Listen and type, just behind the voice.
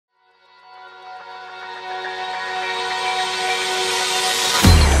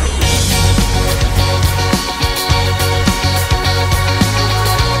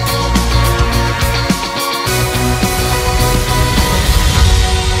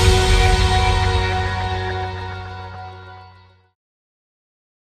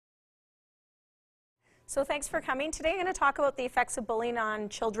So thanks for coming. Today I'm going to talk about the effects of bullying on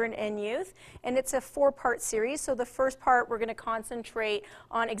children and youth, and it's a 4-part series. So the first part, we're going to concentrate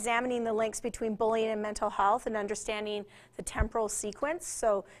on examining the links between bullying and mental health and understanding the temporal sequence.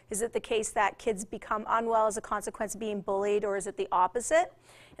 So is it the case that kids become unwell as a consequence of being bullied, or is it the opposite?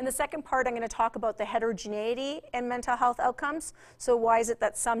 In the second part, I'm going to talk about the heterogeneity in mental health outcomes. So why is it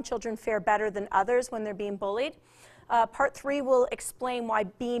that some children fare better than others when they're being bullied? Part 3 will explain why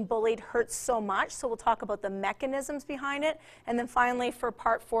being bullied hurts so much, so we'll talk about the mechanisms behind it. And then finally, for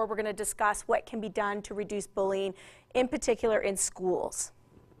Part 4, we're going to discuss what can be done to reduce bullying, in particular in schools.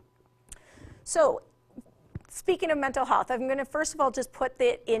 So, speaking of mental health, I'm going to first of all just put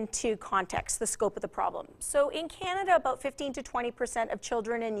it into context, the scope of the problem. So in Canada, about 15 to 20% of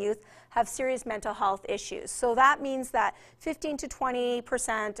children and youth have serious mental health issues. So that means that 15 to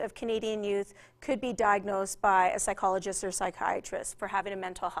 20% of Canadian youth could be diagnosed by a psychologist or psychiatrist for having a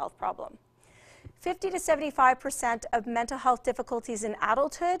mental health problem. 50 to 75% of mental health difficulties in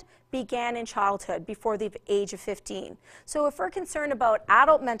adulthood began in childhood before the age of 15. So if we're concerned about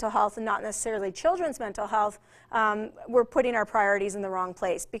adult mental health and not necessarily children's mental health, we're putting our priorities in the wrong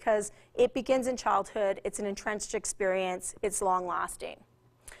place, because it begins in childhood, it's an entrenched experience, it's long-lasting.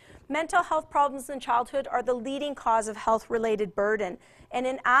 Mental health problems in childhood are the leading cause of health-related burden. And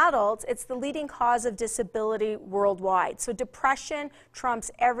in adults, it's the leading cause of disability worldwide. So depression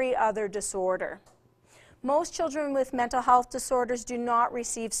trumps every other disorder. Most children with mental health disorders do not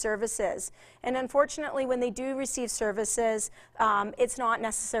receive services. And unfortunately, when they do receive services, it's not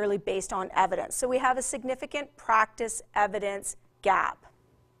necessarily based on evidence. So we have a significant practice evidence gap.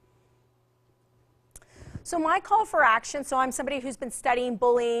 So my call for action, so I'm somebody who's been studying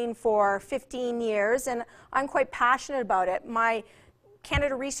bullying for 15 years, and I'm quite passionate about it. My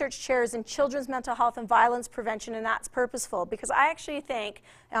Canada Research Chair is in Children's Mental Health and Violence Prevention, and that's purposeful, because I actually think,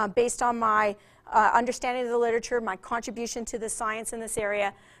 based on my understanding of the literature, my contribution to the science in this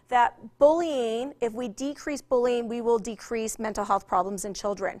area, that bullying, if we decrease bullying, we will decrease mental health problems in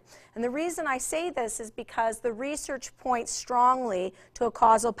children. And the reason I say this is because the research points strongly to a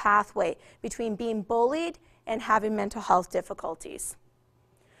causal pathway between being bullied and having mental health difficulties.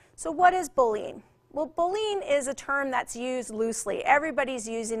 So what is bullying? Well, bullying is a term that's used loosely. Everybody's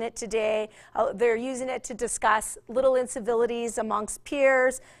using it today. They're using it to discuss little incivilities amongst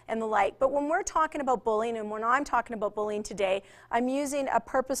peers and the like. But when we're talking about bullying, and when I'm talking about bullying today, I'm using a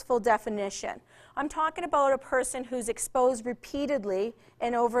purposeful definition. I'm talking about a person who's exposed repeatedly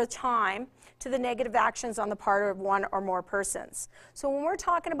and over time to the negative actions on the part of one or more persons. So when we're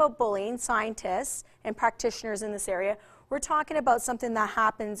talking about bullying, scientists and practitioners in this area, we're talking about something that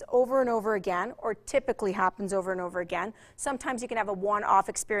happens over and over again, or typically happens over and over again. Sometimes you can have a one-off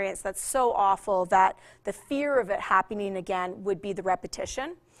experience that's so awful that the fear of it happening again would be the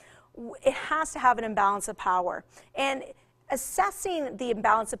repetition. It has to have an imbalance of power. And assessing the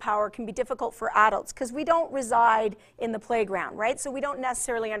imbalance of power can be difficult for adults, because we don't reside in the playground, right? So we don't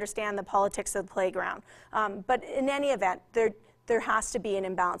necessarily understand the politics of the playground. But in any event, there has to be an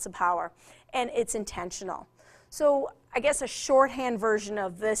imbalance of power, and it's intentional. So I guess a shorthand version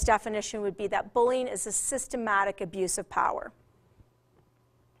of this definition would be that bullying is a systematic abuse of power.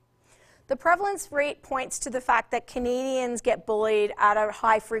 The prevalence rate points to the fact that Canadians get bullied at a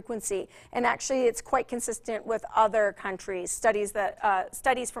high frequency, and actually it's quite consistent with other countries, studies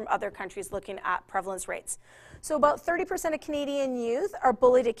from other countries looking at prevalence rates. So about 30% of Canadian youth are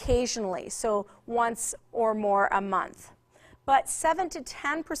bullied occasionally, so once or more a month. But 7 to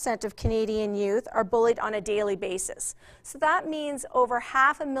 10% of Canadian youth are bullied on a daily basis. So that means over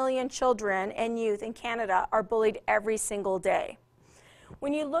 500,000 children and youth in Canada are bullied every single day.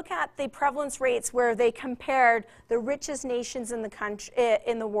 When you look at the prevalence rates where they compared the richest nations in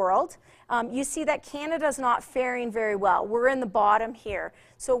the world, you see that Canada's not faring very well. We're in the bottom here.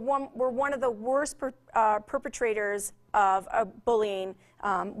 So we're one of the worst perpetrators of bullying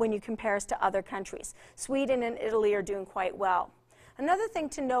when you compare us to other countries. Sweden and Italy are doing quite well. Another thing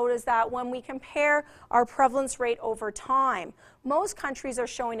to note is that when we compare our prevalence rate over time, most countries are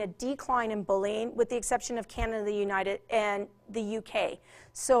showing a decline in bullying, with the exception of Canada, and the UK.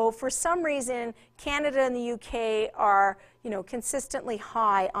 So for some reason, Canada and the UK are, consistently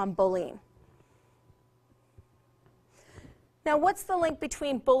high on bullying. Now, what's the link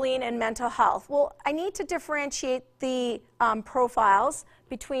between bullying and mental health? Well, I need to differentiate the profiles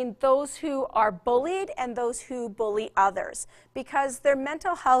between those who are bullied and those who bully others, because their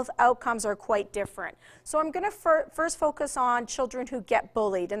mental health outcomes are quite different. So I'm going to first focus on children who get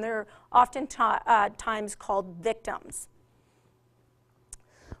bullied, and they're often times called victims.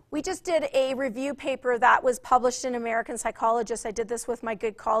 We just did a review paper that was published in American Psychologist. I did this with my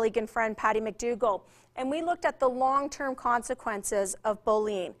good colleague and friend, Patty McDougall. And we looked at the long-term consequences of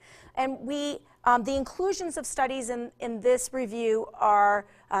bullying. And the inclusions of studies in this review are,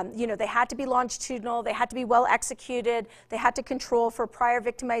 they had to be longitudinal, they had to be well executed, they had to control for prior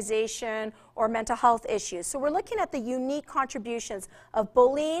victimization or mental health issues. So we're looking at the unique contributions of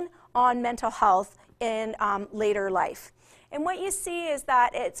bullying on mental health in later life. And what you see is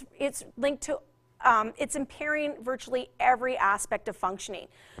that it's linked to, it's impairing virtually every aspect of functioning.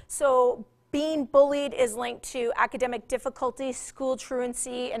 So being bullied is linked to academic difficulties, school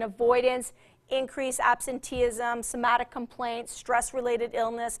truancy and avoidance, increased absenteeism, somatic complaints, stress-related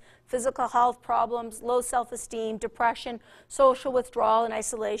illness, physical health problems, low self-esteem, depression, social withdrawal and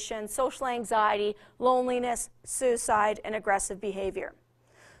isolation, social anxiety, loneliness, suicide, and aggressive behavior.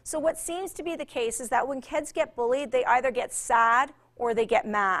 So what seems to be the case is that when kids get bullied, they either get sad or they get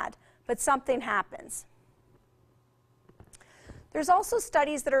mad, but something happens. There's also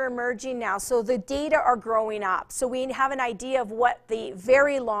studies that are emerging now, so the data are growing up. So we have an idea of what the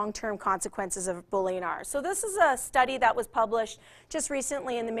very long-term consequences of bullying are. So this is a study that was published just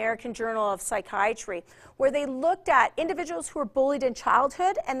recently in the American Journal of Psychiatry, where they looked at individuals who were bullied in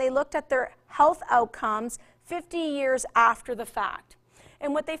childhood, and they looked at their health outcomes 50 years after the fact.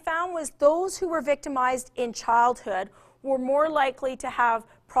 And what they found was those who were victimized in childhood were more likely to have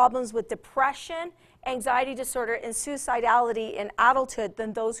problems with depression, anxiety disorder, and suicidality in adulthood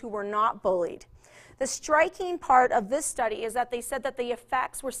than those who were not bullied. The striking part of this study is that they said that the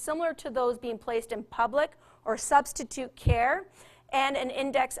effects were similar to those being placed in public or substitute care and an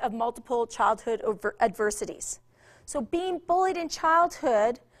index of multiple childhood adversities. So being bullied in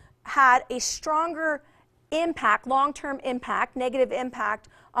childhood had a stronger impact, long-term impact, negative impact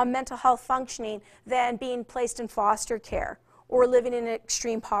on mental health functioning than being placed in foster care or living in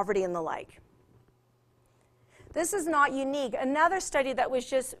extreme poverty and the like. This is not unique. Another study that was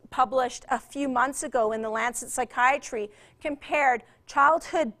just published a few months ago in the Lancet Psychiatry compared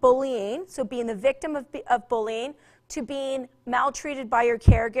childhood bullying, so being the victim of bullying, to being maltreated by your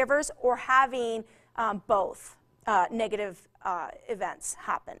caregivers or having both negative events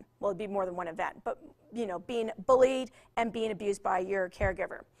happen. Well, it'd be more than one event, but being bullied and being abused by your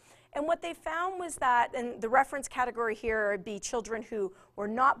caregiver. And what they found was that, and the reference category here would be children who were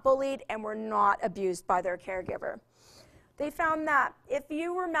not bullied and were not abused by their caregiver. They found that if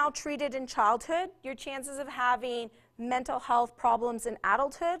you were maltreated in childhood, your chances of having mental health problems in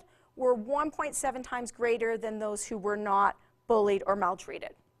adulthood were 1.7 times greater than those who were not bullied or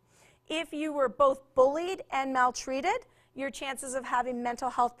maltreated. If you were both bullied and maltreated, your chances of having mental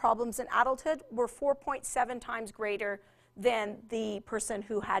health problems in adulthood were 4.7 times greater than the person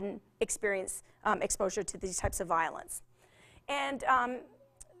who hadn't experienced exposure to these types of violence. And,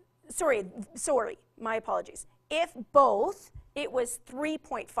 sorry, my apologies. If both, it was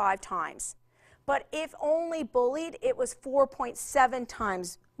 3.5 times. But if only bullied, it was 4.7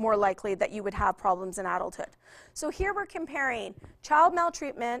 times more likely that you would have problems in adulthood. So here we're comparing child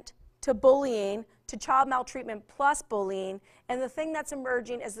maltreatment to bullying to child maltreatment plus bullying, and the thing that's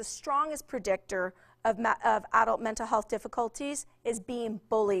emerging as the strongest predictor of adult mental health difficulties is being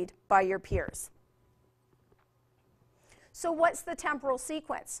bullied by your peers. So what's the temporal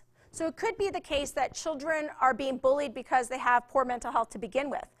sequence? So it could be the case that children are being bullied because they have poor mental health to begin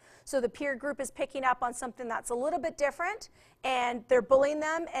with. So the peer group is picking up on something that's a little bit different, and they're bullying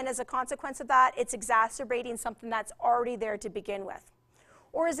them, and as a consequence of that, it's exacerbating something that's already there to begin with.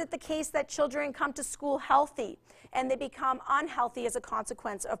 Or is it the case that children come to school healthy and they become unhealthy as a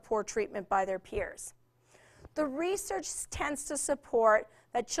consequence of poor treatment by their peers? The research tends to support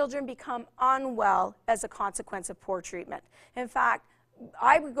that children become unwell as a consequence of poor treatment. In fact,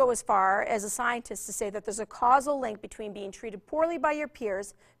 I would go as far as a scientist to say that there's a causal link between being treated poorly by your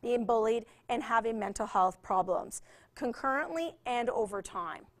peers, being bullied, and having mental health problems, concurrently and over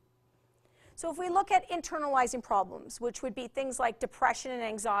time. So if we look at internalizing problems, which would be things like depression and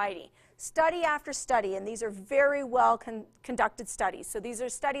anxiety, study after study, and these are very well conducted studies. So these are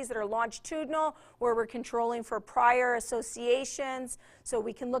studies that are longitudinal, where we're controlling for prior associations, so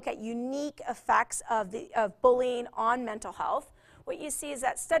we can look at unique effects of bullying on mental health. What you see is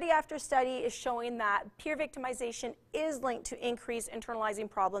that study after study is showing that peer victimization is linked to increased internalizing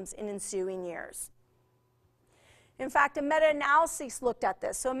problems in ensuing years. In fact, a meta-analysis looked at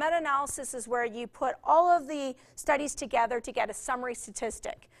this. So a meta-analysis is where you put all of the studies together to get a summary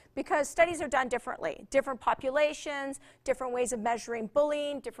statistic, because studies are done differently. Different populations, different ways of measuring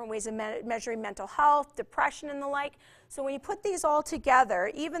bullying, different ways of measuring mental health, depression, and the like. So when you put these all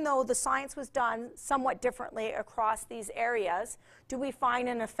together, even though the science was done somewhat differently across these areas, do we find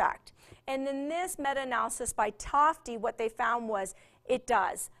an effect? And in this meta-analysis by Tofty, what they found was it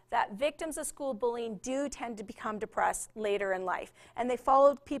does. That victims of school bullying do tend to become depressed later in life. And they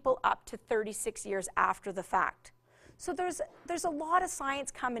followed people up to 36 years after the fact. So there's a lot of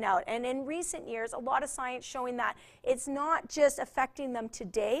science coming out. And in recent years, a lot of science showing that it's not just affecting them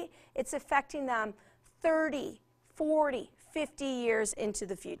today, it's affecting them 30, 40, 50 years into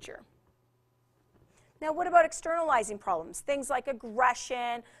the future. Now, what about externalizing problems? Things like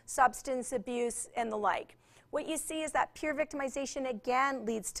aggression, substance abuse, and the like. What you see is that peer victimization, again,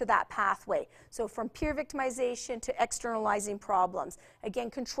 leads to that pathway. So from peer victimization to externalizing problems. Again,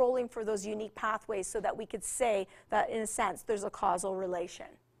 controlling for those unique pathways so that we could say that, in a sense, there's a causal relation.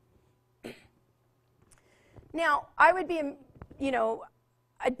 Now, I would be,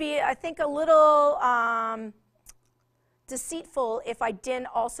 I think, a little deceitful if I didn't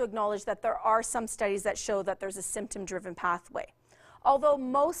also acknowledge that there are some studies that show that there's a symptom-driven pathway. Although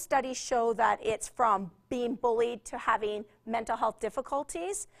most studies show that it's from being bullied to having mental health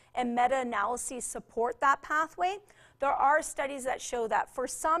difficulties, and meta-analyses support that pathway, there are studies that show that for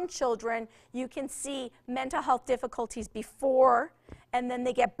some children, you can see mental health difficulties before, and then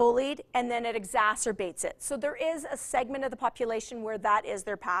they get bullied, and then it exacerbates it. So there is a segment of the population where that is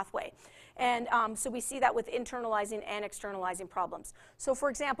their pathway. And so we see that with internalizing and externalizing problems. So for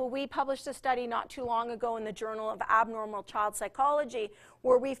example, we published a study not too long ago in the Journal of Abnormal Child Psychology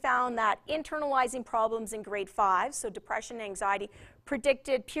where we found that internalizing problems in grade 5, so depression and anxiety,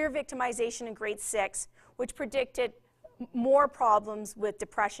 predicted peer victimization in grade 6, which predicted more problems with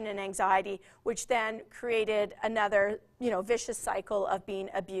depression and anxiety, which then created another vicious cycle of being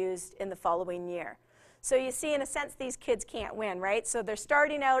abused in the following year. So you see, in a sense, these kids can't win, right? So they're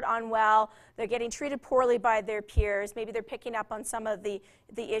starting out unwell, they're getting treated poorly by their peers, maybe they're picking up on some of the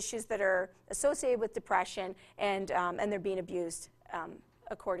issues that are associated with depression, and they're being abused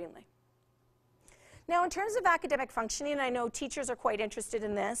accordingly. Now, in terms of academic functioning, I know teachers are quite interested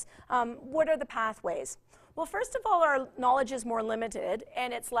in this, what are the pathways? Well, first of all, our knowledge is more limited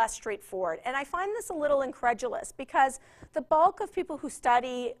and it's less straightforward. And I find this a little incredulous because the bulk of people who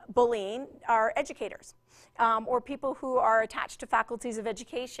study bullying are educators or people who are attached to faculties of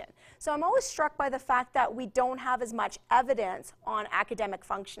education. So I'm always struck by the fact that we don't have as much evidence on academic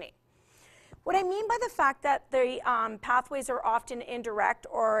functioning. What I mean by the fact that the pathways are often indirect,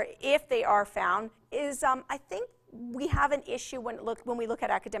 or if they are found, is I think we have an issue when we look at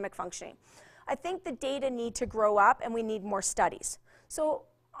academic functioning. I think the data need to grow up and we need more studies. So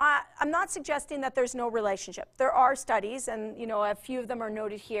I'm not suggesting that there's no relationship. There are studies, and a few of them are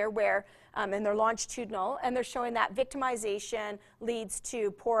noted here where, and they're longitudinal, and they're showing that victimization leads to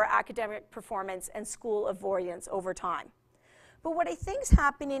poor academic performance and school avoidance over time. But what I think is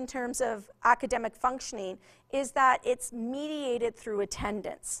happening in terms of academic functioning is that it's mediated through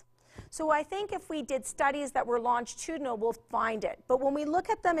attendance. So I think if we did studies that were longitudinal, we'll find it. But when we look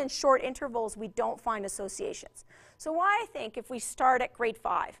at them in short intervals, we don't find associations. So I think if we start at grade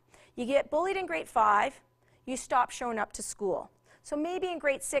 5, you get bullied in grade 5, you stop showing up to school. So maybe in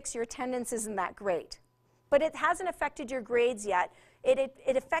grade 6, your attendance isn't that great. But it hasn't affected your grades yet.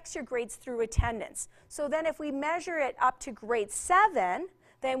 It affects your grades through attendance. So then if we measure it up to grade 7,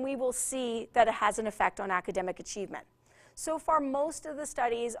 then we will see that it has an effect on academic achievement. So far, most of the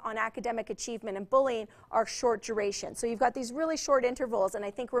studies on academic achievement and bullying are short duration. So you've got these really short intervals, and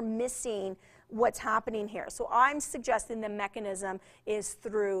I think we're missing what's happening here. So I'm suggesting the mechanism is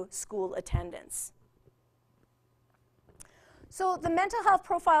through school attendance. So the mental health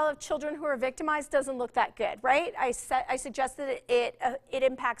profile of children who are victimized doesn't look that good, right? I suggested it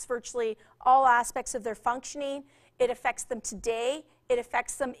impacts virtually all aspects of their functioning. It affects them today, it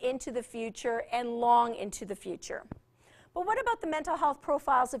affects them into the future, and long into the future. But what about the mental health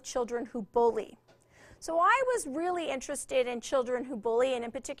profiles of children who bully? So I was really interested in children who bully, and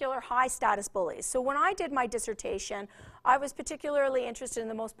in particular high-status bullies. So when I did my dissertation, I was particularly interested in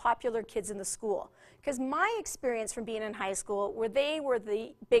the most popular kids in the school, because my experience from being in high school were they were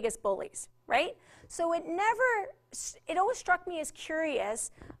the biggest bullies, right? So it always struck me as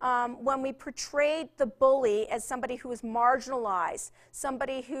curious when we portrayed the bully as somebody who was marginalized,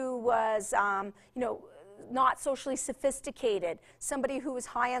 somebody who was, not socially sophisticated, somebody who was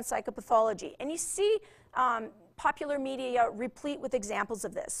high on psychopathology. And you see popular media replete with examples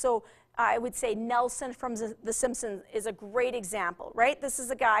of this. So I would say Nelson from The Simpsons is a great example, right? This is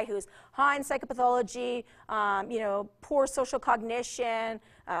a guy who's high in psychopathology, poor social cognition,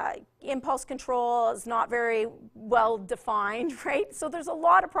 impulse control is not very well defined, right? So there's a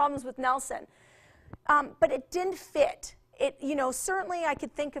lot of problems with Nelson. But it didn't fit. Certainly I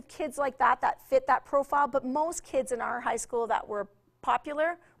could think of kids like that fit that profile, but most kids in our high school that were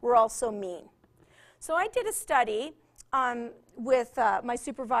popular were also mean. So I did a study with my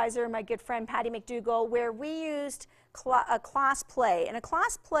supervisor, my good friend Patty McDougall, where we used a class play. And a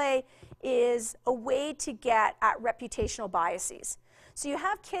class play is a way to get at reputational biases. So you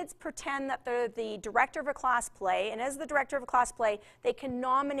have kids pretend that they're the director of a class play, and as the director of a class play, they can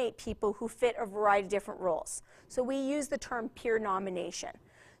nominate people who fit a variety of different roles. So we use the term peer nomination.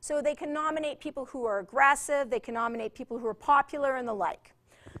 So they can nominate people who are aggressive, they can nominate people who are popular, and the like.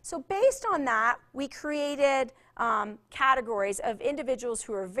 So based on that, we created categories of individuals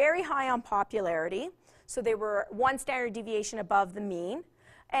who are very high on popularity, so they were 1 standard deviation above the mean,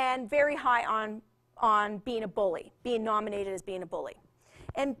 and very high on being a bully, being nominated as being a bully.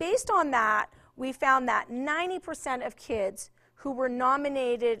 And based on that, we found that 90% of kids who were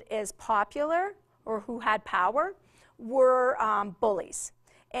nominated as popular or who had power were bullies.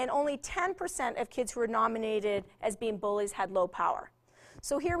 And only 10% of kids who were nominated as being bullies had low power.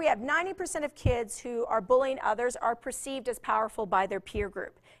 So here we have 90% of kids who are bullying others are perceived as powerful by their peer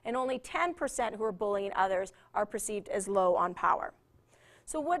group. And only 10% who are bullying others are perceived as low on power.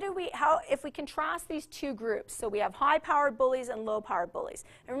 So if we contrast these two groups, so we have high-powered bullies and low-powered bullies.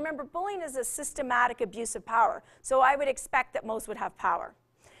 And remember, bullying is a systematic abuse of power, so I would expect that most would have power.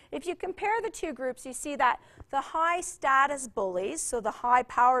 If you compare the two groups, you see that the high-status bullies, so the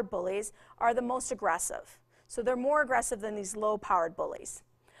high-powered bullies, are the most aggressive. So they're more aggressive than these low-powered bullies.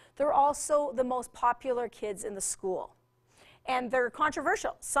 They're also the most popular kids in the school. And they're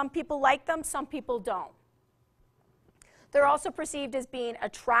controversial. Some people like them, some people don't. They're also perceived as being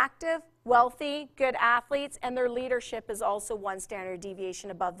attractive, wealthy, good athletes, and their leadership is also 1 standard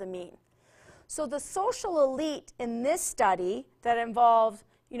deviation above the mean. So the social elite in this study that involved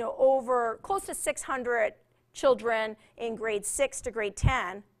over close to 600 children in grade 6 to grade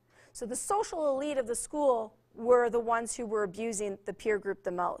 10, so the social elite of the school were the ones who were abusing the peer group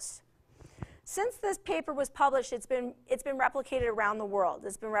the most. Since this paper was published, it's been replicated around the world.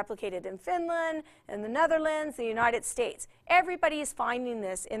 It's been replicated in Finland, in the Netherlands, the United States. Everybody is finding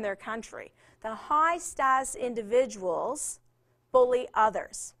this in their country. The high-status individuals bully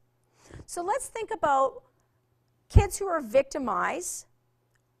others. So let's think about kids who are victimized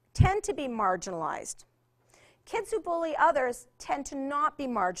tend to be marginalized. Kids who bully others tend to not be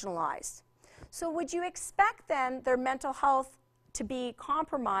marginalized. So would you expect then their mental health to be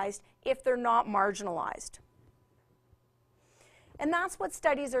compromised if they're not marginalized? And that's what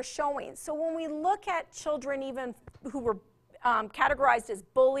studies are showing. So when we look at children even who were categorized as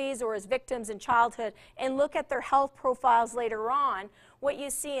bullies or as victims in childhood and look at their health profiles later on, what you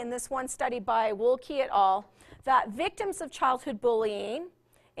see in this one study by Wolke et al., that victims of childhood bullying,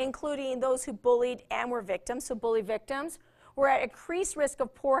 including those who bullied and were victims, so bully victims, were at increased risk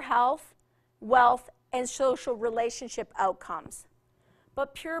of poor health, wealth, and social relationship outcomes.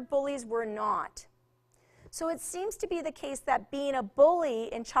 But pure bullies were not. So it seems to be the case that being a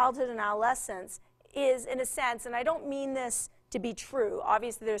bully in childhood and adolescence is, in a sense, and I don't mean this to be true,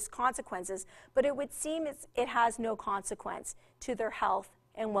 obviously there's consequences, but it would seem it has no consequence to their health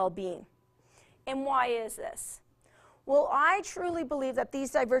and well-being. And why is this? Well, I truly believe that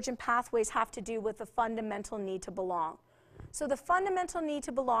these divergent pathways have to do with the fundamental need to belong. So the fundamental need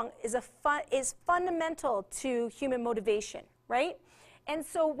to belong is fundamental to human motivation, right? And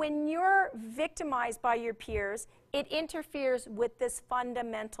so when you're victimized by your peers, it interferes with this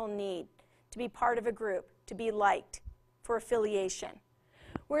fundamental need to be part of a group, to be liked, for affiliation.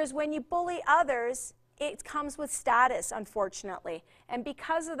 Whereas when you bully others, it comes with status, unfortunately. And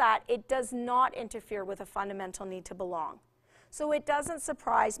because of that, it does not interfere with a fundamental need to belong. So it doesn't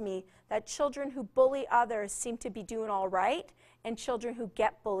surprise me that children who bully others seem to be doing all right, and children who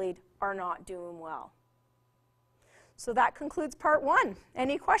get bullied are not doing well. So that concludes part 1.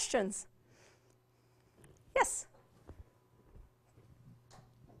 Any questions? Yes?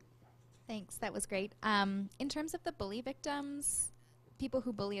 Thanks, that was great. In terms of the bully victims, people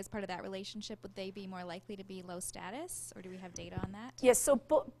who bully as part of that relationship, would they be more likely to be low status, or do we have data on that? Yes, so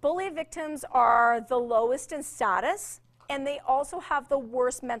bully victims are the lowest in status, and they also have the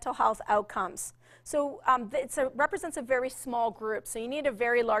worst mental health outcomes. So represents a very small group. So you need a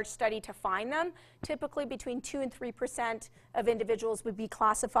very large study to find them. Typically between 2 and 3% of individuals would be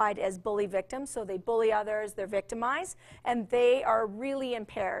classified as bully victims. So they bully others, they're victimized, and they are really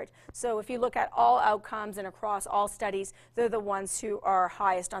impaired. So if you look at all outcomes and across all studies, they're the ones who are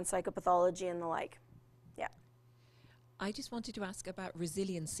highest on psychopathology and the like. Yeah. I just wanted to ask about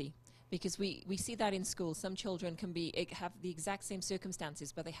resiliency. Because we see that in school. Some children can have the exact same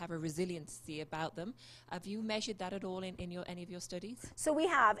circumstances, but they have a resiliency about them. Have you measured that at all in any of your studies? So we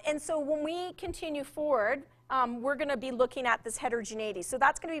have. And so when we continue forward, we're going to be looking at this heterogeneity. So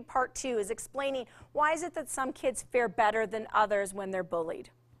that's going to be part 2, is explaining why is it that some kids fare better than others when they're bullied.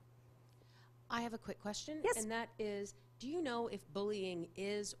 I have a quick question. Yes. And that is, do you know if bullying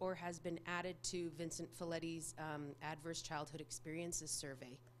is or has been added to Vincent Folletti's Adverse Childhood Experiences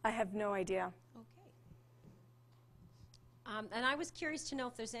Survey? I have no idea. Okay. And I was curious to know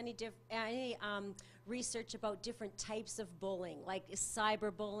if there's any research about different types of bullying, like is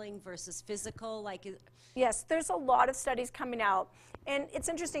cyberbullying versus physical, Yes, there's a lot of studies coming out. And it's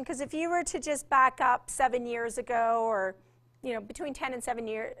interesting because if you were to just back up 7 years ago, or between 7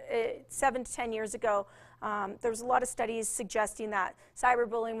 to 10 years ago, there was a lot of studies suggesting that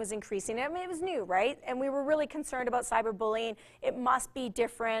cyberbullying was increasing. I mean, it was new, right? And we were really concerned about cyberbullying. It must be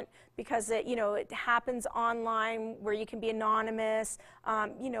different because it happens online where you can be anonymous.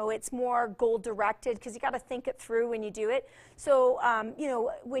 It's more goal-directed because you got to think it through when you do it. So,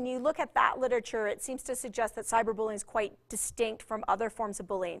 when you look at that literature, it seems to suggest that cyberbullying is quite distinct from other forms of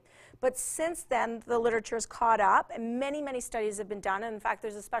bullying. But since then, the literature has caught up, and many, many studies have been done. And in fact,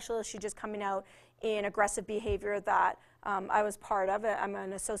 there's a special issue just coming out in aggressive behavior that I was part of. I'm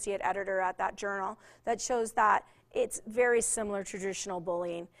an associate editor at that journal that shows that it's very similar to traditional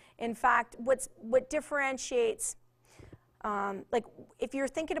bullying. In fact, what differentiates, if you're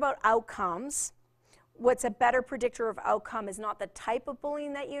thinking about outcomes, what's a better predictor of outcome is not the type of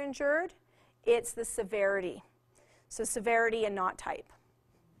bullying that you endured, it's the severity. So severity and not type.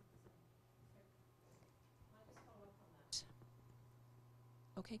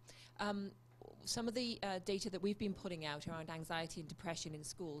 Okay. Some of the data that we've been putting out around anxiety and depression in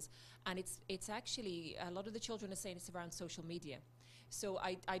schools, and it's actually, a lot of the children are saying it's around social media. So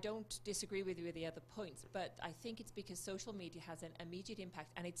I don't disagree with you with the other points, but I think it's because social media has an immediate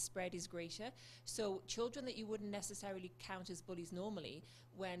impact and its spread is greater. So children that you wouldn't necessarily count as bullies normally,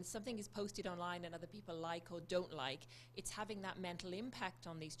 when something is posted online and other people like or don't like, it's having that mental impact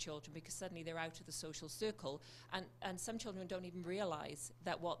on these children because suddenly they're out of the social circle. And some children don't even realize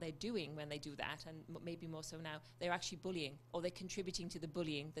that what they're doing when they do that, and maybe more so now, they're actually bullying or they're contributing to the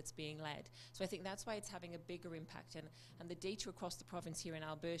bullying that's being led. So I think that's why it's having a bigger impact. And the data across the province here in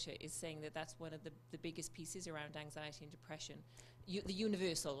Alberta is saying that that's one of the biggest pieces around anxiety and depression. The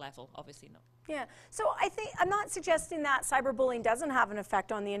universal level, obviously not. Yeah, so I'm not suggesting that cyberbullying doesn't have an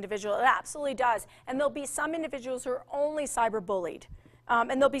effect on the individual. It absolutely does. And there'll be some individuals who are only cyberbullied.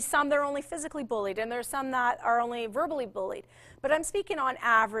 And there'll be some that are only physically bullied, and there's some that are only verbally bullied. But I'm speaking on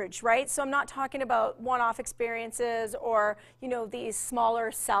average, right? So I'm not talking about one-off experiences or, these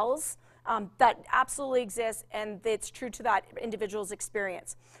smaller cells that absolutely exist, and it's true to that individual's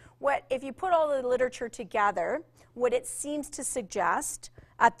experience. If you put all the literature together, what it seems to suggest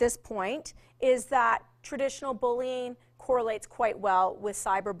at this point is that traditional bullying correlates quite well with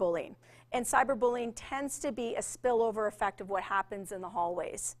cyberbullying. And cyberbullying tends to be a spillover effect of what happens in the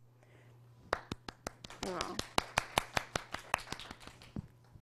hallways.